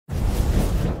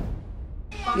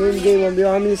Game. Mambiyo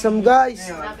kami ni Sam,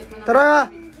 guys. Tara!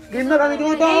 Game na kami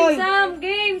dito, oy!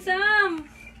 Game, Sam!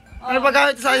 Ano pa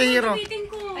gamit sa akin, hero?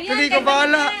 Hindi ko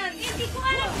bahala. Hindi ko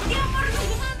alam. Hindi ako marunong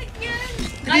gumamit yan.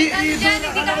 Hindi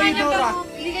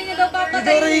Hindi ka niya daw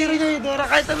papatayin. Dora, hero niya, Dora.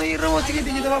 Kahit ano hero mo, sige,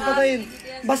 hindi niyo daw papatayin.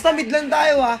 Basta mid lang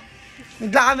tayo, ha.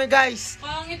 Mid lang kami, guys.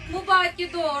 Pangit mo, bakit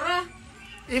yung Dora?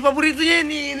 Paborito niya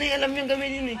yun, alam niyang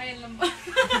gamitin, Ayan lang ba?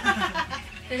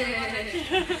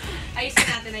 Ayusin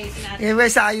natin.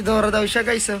 Guys, sa Dora daw siya,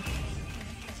 guys, oh.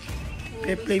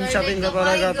 Flame shopping ka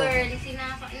talaga to.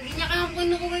 Hindi niya kayang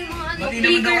kinukuha yung mga ano.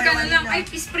 Mag-flicker ka na lang. Ay,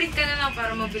 sprint ka na lang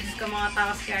para mabilis ka mga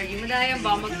takas carry. Madaya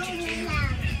ba mag-chill?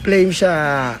 Flame siya.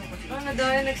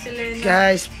 Nadaya nag-selena.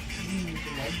 Guys.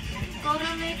 Kora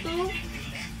na ito.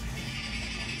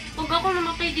 Pag ako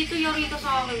namatay dito, yari ka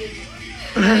sa akin.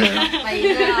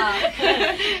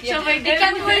 Siya may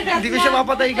ganun. Hindi ko siya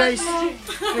mapatay, guys.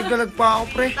 Nagdalag pa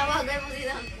ako, pre. Tawagan mo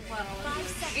sila.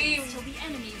 Game.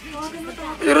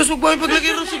 Pero huwag ba yung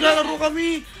paglagay rin siglalaro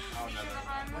kami.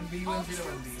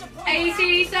 Ay,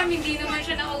 si Sam, hindi naman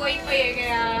siya naka-wifi eh,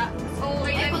 kaya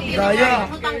okay lang dito. Daya.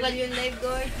 Tanggal yung live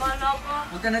guard. Paano ko?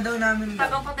 Huwag ka na daw namin.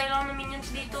 Tagapatay lang ng minions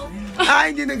dito.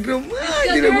 Hindi nag-room.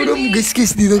 Hindi nag-room. Guys,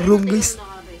 di nag-room, guys.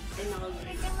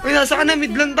 Uy, nasa ka na,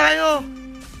 mid lang tayo.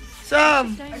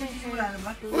 Sam.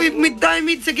 Uy, mid tayo,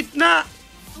 mid sa gitna.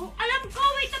 Oh, alam ko,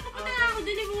 wait, napapunta na ako dun,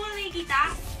 hindi mo nga nakikita.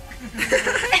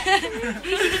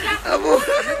 Abo.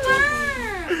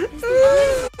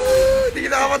 Hindi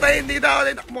kita kapatayin, hindi kita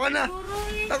kapatayin. Takbo ka na.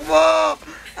 Takbo.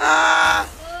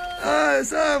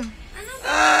 Sam.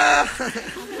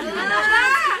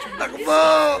 Takbo.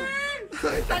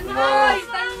 Takbo.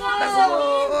 Takbo.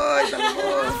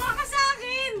 Tawa ka sa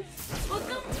akin. Huwag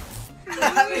kang...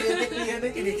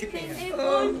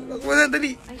 Takbo na,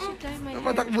 dali.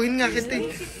 Patakbuhin nga kita eh.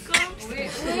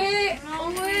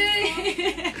 Uwi.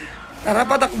 Tara,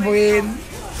 patakbuhin.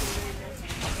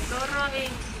 Dora eh.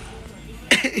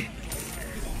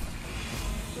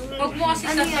 Huwag mo kasi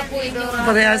sasapuin yung...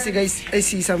 Patay si guys. Ay,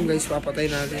 si Sam, guys. Papatay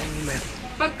natin.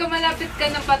 Pagka malapit ka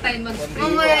ng patay, mag-spray.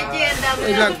 Mamaya, G, ang dami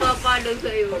na nagpapalo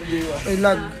sa'yo. Ay,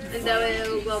 lag. Ang dami na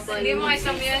nagpapalo. Hindi mo kay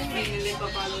Sam yan, may nilay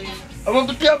papalo yan.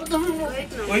 Ba't kaya pa naman mo?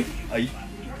 Uy, ay.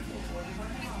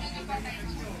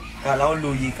 Kala ko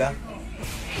luyi ka.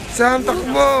 Sam,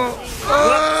 takbo.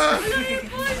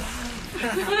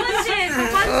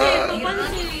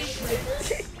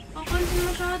 Papansin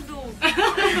masyado.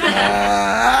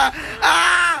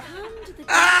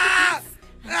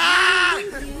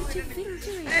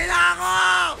 Ay,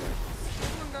 nako!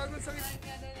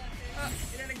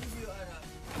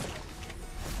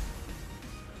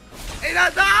 Ay,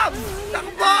 Sam!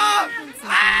 Takbo!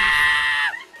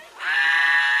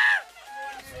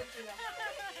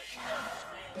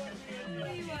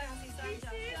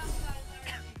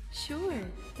 Sure,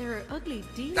 there are ugly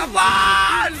demons,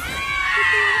 Tapan! but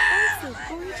there are also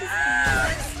gorgeous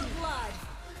things.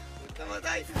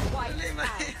 Namatay! Mali!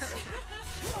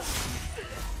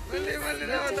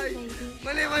 Namatay!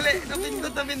 Mali!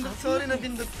 Napindot! Sorry,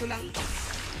 napindot ko lang.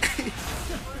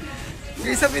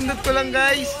 Guys, napindot ko lang,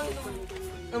 guys.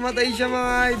 Namatay siya,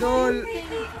 mga idol.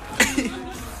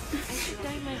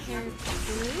 Dye my hair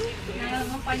blue?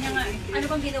 Nangangapanya nga eh. Ano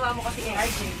bang ginawa mo kasi kay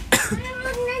RJ?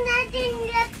 Huwag na natin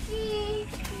si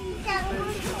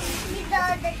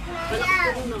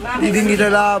Hindi din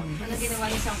kita love. Ano ginawa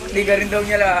niya sa ko? Hindi ka rin daw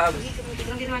niya lab.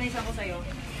 Anong ginawa niya sa ko sa'yo?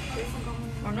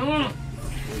 Ano?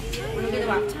 Anong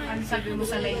ginawa? Ano sabi mo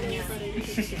sa line niya?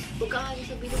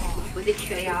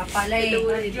 Kaya pala eh.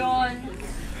 John.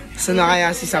 Saan na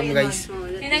kaya si Sam, guys?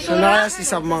 Saan na kaya si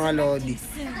Sam, mga lodi?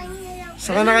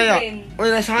 Saan ka na kaya?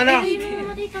 Uy, nasa ka na?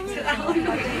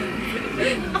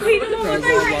 Ako'y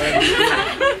namamatay.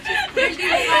 Hindi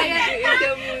mo kaya.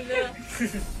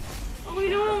 Ako'y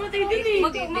namamatay din eh.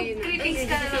 Mag-critics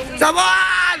ka na lang.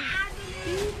 Sabon!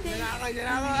 Diyan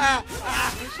ako.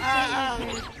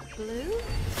 Blue?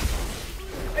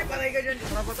 Ay, patay ka dyan.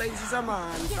 Napatayin si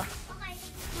Samantha.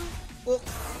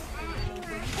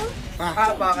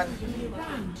 Bakit?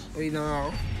 Uy na nga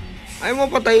ako. Ayaw mo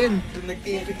patayin.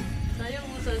 Nag-TV. Sayang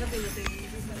mo sana pinatay mo.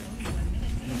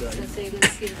 Sa second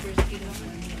skill, first skill.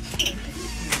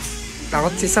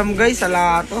 Takot si Sam, guys. Sa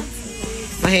lahat to.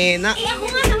 Mahina. Eh, ako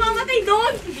nga namamatay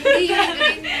doon! Hindi,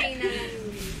 green na.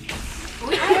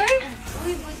 Uy,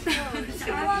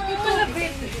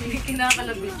 kalabit. Hindi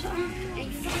kinakalabit siya.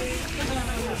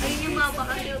 Ayun yung mapa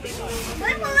kasi yung ito.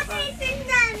 Uy, mga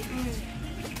titindan!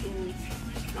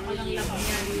 Ako lang lang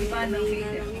yan. Iba nang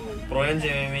leader. Pro yan si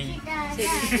Meme.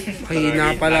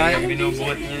 Mahina pala Yung eh.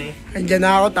 binubuhat niya eh. Andyan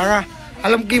na ako, tanga.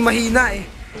 Alam ko yung mahina eh.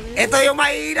 Ito yung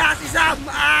mahina si Sam.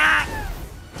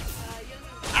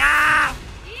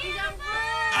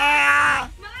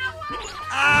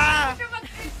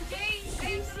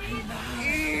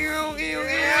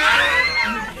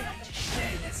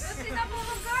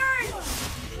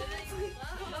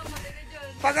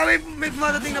 Pagka may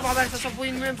madating na pakabayan,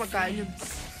 sasapuin mo yun, pagkain yun.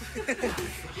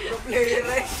 Player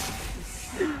eh.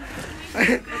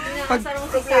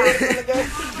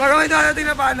 Pagka may madating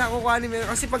na pana, kukuhanin mo yun.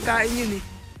 Kasi pagkain yun eh.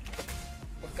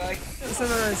 Pagkain.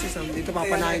 Saan na si Sam? Dito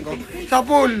papanahin ko. Sa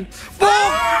pool!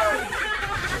 Boom!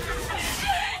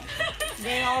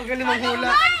 Ganyan ako galing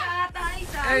maghula.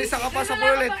 Eh, isa ka pa sa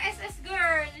pool ulit. SS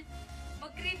girl.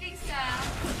 Mag-greetings ka.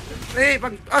 Eh,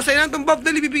 sa'yo lang itong buff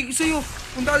dali, bibigay sa'yo.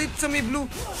 Punta ka dito sa may blue.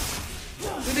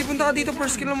 Hindi, punta ka dito,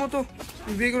 first kill mo to.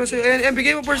 Bibigay ko na sa'yo. Ayan,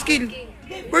 bigay mo first kill.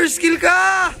 First kill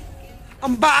ka!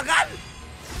 Ang bagal!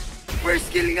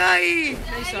 First kill nga eh.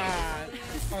 Nice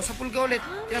one. Sa pool ka ulit.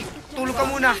 Yan, tulog ka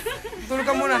muna. Tulog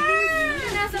ka muna.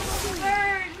 Nasa pool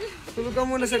girl. Tulog ka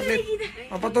muna saglit.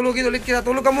 Papatulogin ulit kita.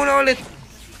 Tulog ka muna ulit.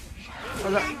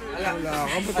 Wala ka.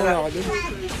 Ba't wala ka dun?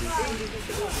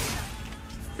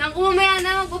 Nang kumamaya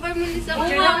na, magpa-farm mo ni Sam. Oo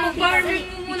nga, mag-farming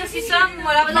mo muna si Sam.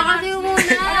 Wala Wala kasi yung muna.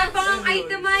 Wala pa kang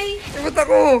item ay. Eh, ba't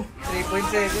ako?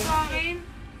 3.7. Sa akin.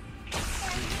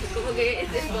 Kung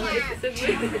mag-i-SS ba nga SS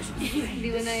hindi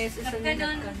mo na SS ang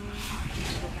Ganun.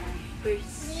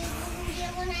 first.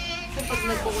 So pag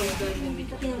nagpo-call ka,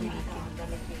 lumito ka na.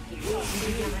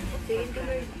 Second ka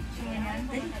bird.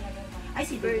 Ay,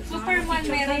 si Bird. Superman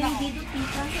meron ako.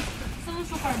 Saan mo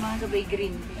Superman? Sabay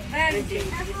green. Ren,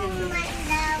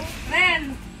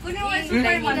 Ren, kunin mo yung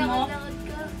Superman mo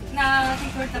na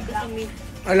secret na black.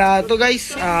 Wala to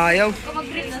guys. Ayaw. Kung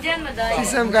mag-grips dyan, madaya. Si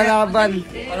Sam kalaban.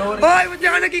 Hoy, ba't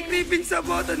ka nagkikripin sa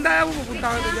bot? Ang daya mo,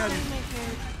 pupunta ka na dyan.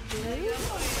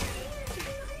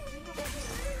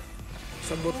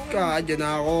 Sabot ka, dyan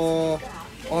ako.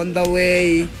 On the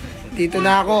way. Dito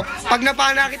na ako. Pag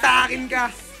napana kita, akin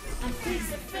ka.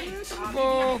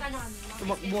 Ako.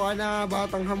 Tumakbo ka na,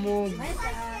 batang hamog.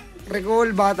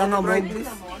 Recall, batang hamog.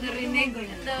 Narinig.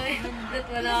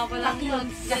 Wala ka palang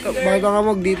hugs. Batang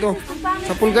hamog dito.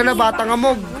 Sa pool ka na, batang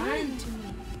hamog.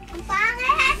 Ang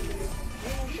pangit!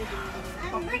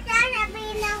 Ang bata na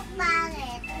bilang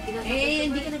pangit. Eh,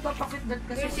 hindi ka nagpapakit dot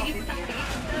kasi. Sige,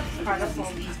 para po.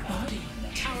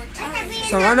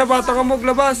 Saan ka na, batang hamog,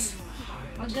 labas.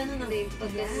 Pag gano'n na rin,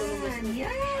 pag gano'n lumabas mo.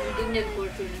 Doon yan,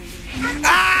 porto na.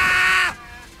 Ah!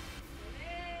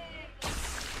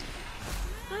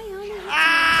 I only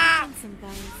have to some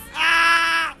guys.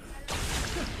 Ah!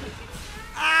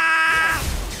 Ah!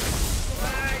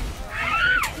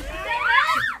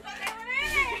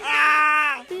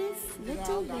 Ah! This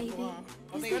little baby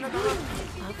Patay ka na, bye-bye.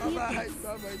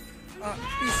 Bye-bye.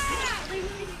 Peace.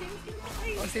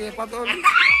 O, sige, patol. I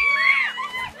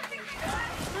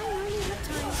only have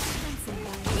time to find some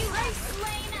guys.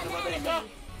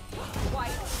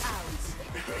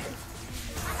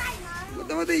 Ba't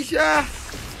namatay siya?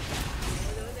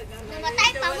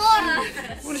 Namatay pa more!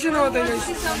 Muna siya namatay guys.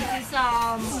 Si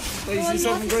Sam. Patay si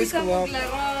Sam guys.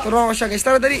 Turuan ko siya guys.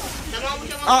 Tara, dali.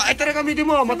 Ito na gamitin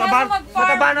mo.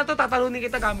 Mataba na to. Tatalunin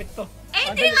kita gamit to. Eh,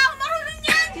 hindi nga ako marunong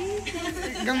yan!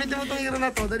 Gamitin mo tong hero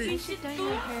na to. Dali. Dye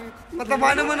your hair.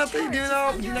 Mataba naman na to. Hindi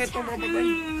na itong papatay.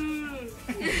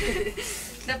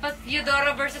 Dapat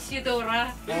Eudora versus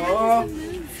Eudora. Oo.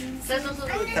 Sa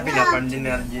susunod. Sabi na pan din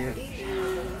na RJ.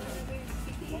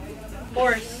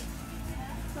 Force.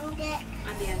 Hindi.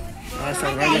 Ano yan?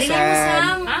 Saan ka na,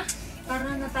 Sam? Ha?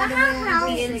 Parang natalo mo yung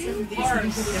PLC.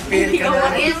 Fail ka na.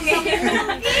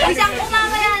 Isang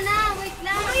kumamaya na! Wait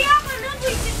lang! Kaya ka na,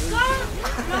 waited ka!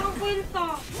 Wala kang kwenta.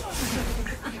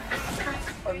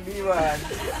 Pambiwan.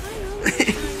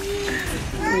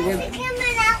 Bigyan mo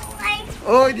na ako kay...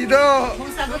 Oy, dito.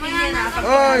 Kung sagutin niya na.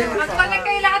 Oy. Mag-connect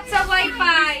kayo lahat sa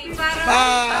wifi. Para...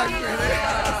 Pag.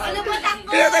 Ano ba tango?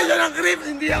 Pinatay siya ng creeps.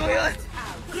 Hindi ako yun.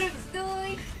 Grips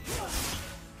doy!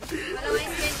 Wala kayo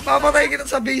skin. Papatay kita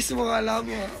sa base mo. Alam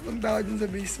mo. Punta ka dun sa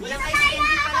base mo. Wala kayo skin.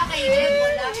 Pala kayo.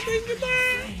 Wala.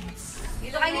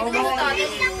 Dito kayo dito ng total.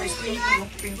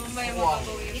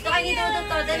 Dito kayo dito ng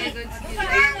total.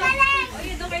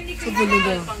 Sa pulo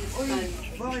na.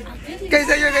 Guys,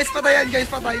 ayun guys. Patayan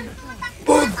guys. Patay.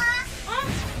 Boom.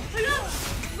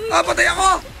 Patay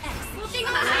ako.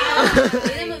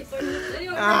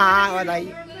 Patay.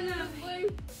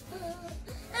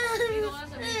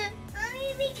 Mami,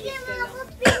 bigyan mo ako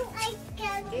pink ice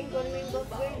candy.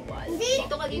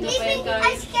 Dito ka dito pink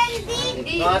ice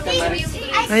candy.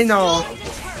 Ay, no.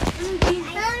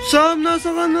 Sam,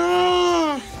 nasa ka na?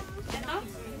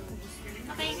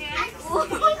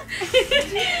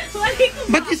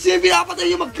 Ba't kasi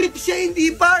pinapatay yung mag-creep siya,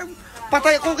 hindi farm?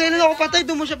 Patay, kung kailan ako patay,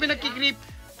 doon mo siya pinagki-creep.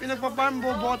 Pinagpa-farm,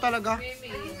 bobo ka talaga.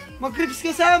 Mag-creeps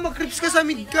ka sa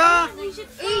mid ka.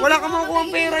 Wala ka makukuha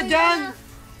ang pera dyan.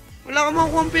 Wala ka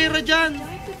makukuha ang pera dyan.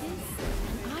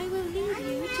 I will lead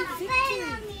you to victory.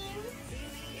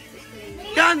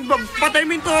 yan. Patay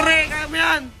mo yung tore. Kaya mo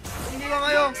yan. Hindi ba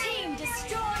kayo? Team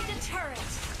destroyed the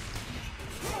turret.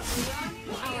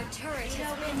 Our turret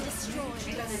has been destroyed.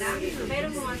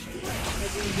 Meron mo nga siya.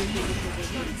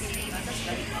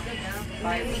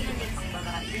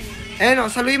 Ayan o,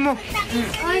 saluhin mo.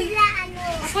 Ay,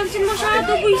 pansin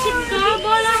masyado, buisit ka.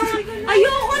 Bala ka.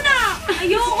 Ayoko na!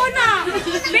 Ayoko na!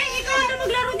 May, ikaw na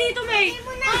maglaro dito, May.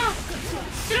 Ah,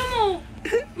 tira mo.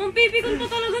 Mampipikon pa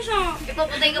talaga siya.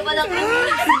 Ipapatay ka pa lang.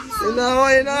 Yun ako,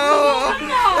 yun ako.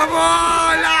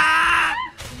 Kabola!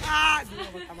 Ah! Di mo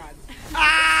magtamad.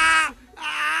 Ah!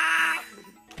 Ah!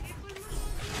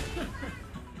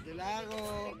 Dila ako.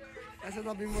 Nasa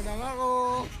tabi mo lang ako.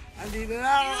 Andito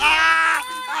na ako. Ah!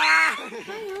 Ah!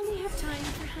 I only have time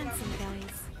for handsome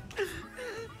guys.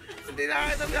 Hindi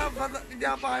na kita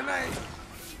pinapaka na eh.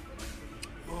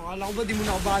 Oh, akala ko ba di mo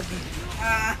na ako body?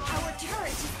 Our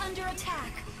turret is under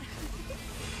attack.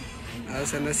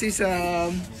 Asan na si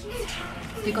Sam?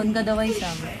 Pikon ka daw ay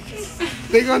Sam.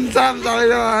 Tikon Sam,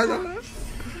 sabi naman.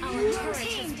 Our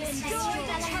turret has been destroyed.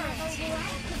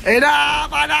 Eh na!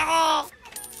 Paano ako?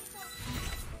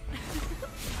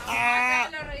 Ah!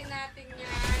 Laruin natin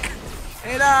yan.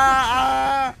 Eh na!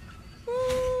 Ah!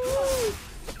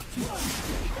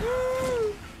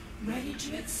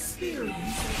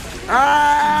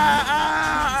 Ah!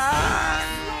 Ah!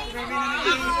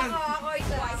 Ako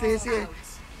isa. Sige, sige.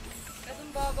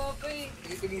 Kasong baba pa eh.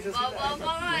 Baba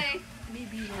pa nga eh.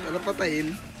 Ano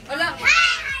patayin? Wala.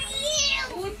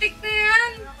 Utik na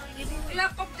yan.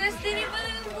 Lack of destiny pa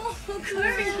na mo.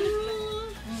 Girl.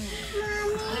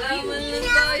 Alaman lang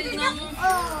tayo ng...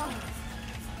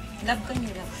 Love ka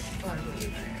niyo, love.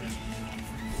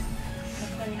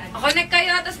 Connect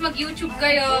kayo, tapos mag-YouTube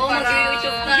kayo. Oo,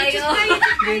 mag-YouTube tayo.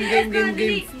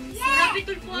 Game. Rabbit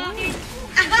tool po akin.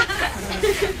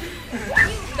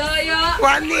 Daya.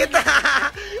 One hit!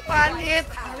 One hit!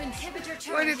 Our inhibitor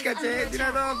turret One hit is kasi. under attack.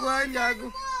 Tinatawaguhan, gago.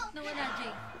 Nawala,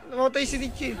 Jake. Namatay si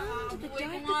Richie. To the Uy,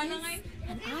 dark kung nga lang abyss, eh.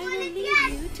 and I will lead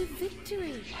you to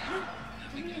victory.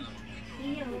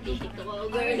 TikTok ako,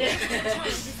 girl.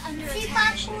 Si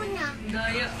Papuna.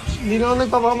 Daya. Hindi na ako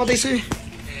nagpapamatay sa'yo.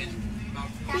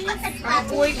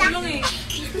 Buhay ko lang eh.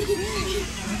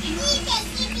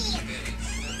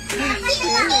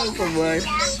 Ano pa ba?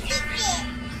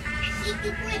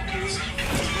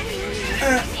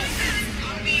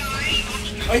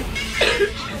 Ay!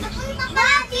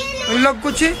 Ang lag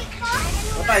ko, Che.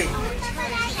 Patay!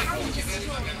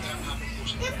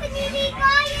 Yung pinili ko!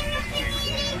 Yun yung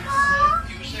pinili ko!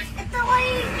 Ito ko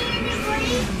yung pinili ko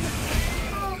eh.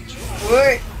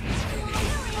 Uy!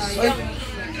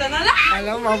 Sana lang.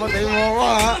 Alam, mamatay mo ako,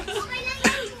 ha?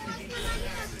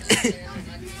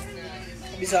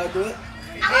 Bisado?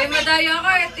 Eh, madaya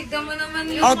ka eh. Tignan mo naman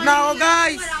yung... Out na ako,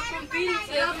 guys! Wala akong build.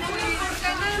 Wala akong build.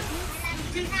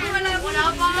 Wala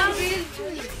akong build.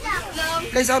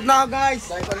 Guys, out na ako, guys.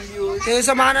 Dahil pa rin views. Kayo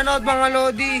sa mga nanood, mga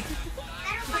Lodi.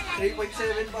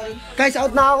 3.7 pa rin. Guys,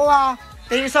 out na ako, ha?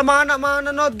 Thank you sa mga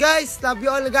nanood, guys. Love you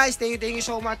all, guys. Thank you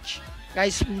so much.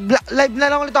 Guys, live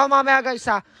na lang ulit ako mamaya, guys,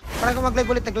 ha? Para kung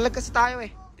mag-live ulit. Nag-live kasi tayo,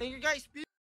 eh. Thank you, guys.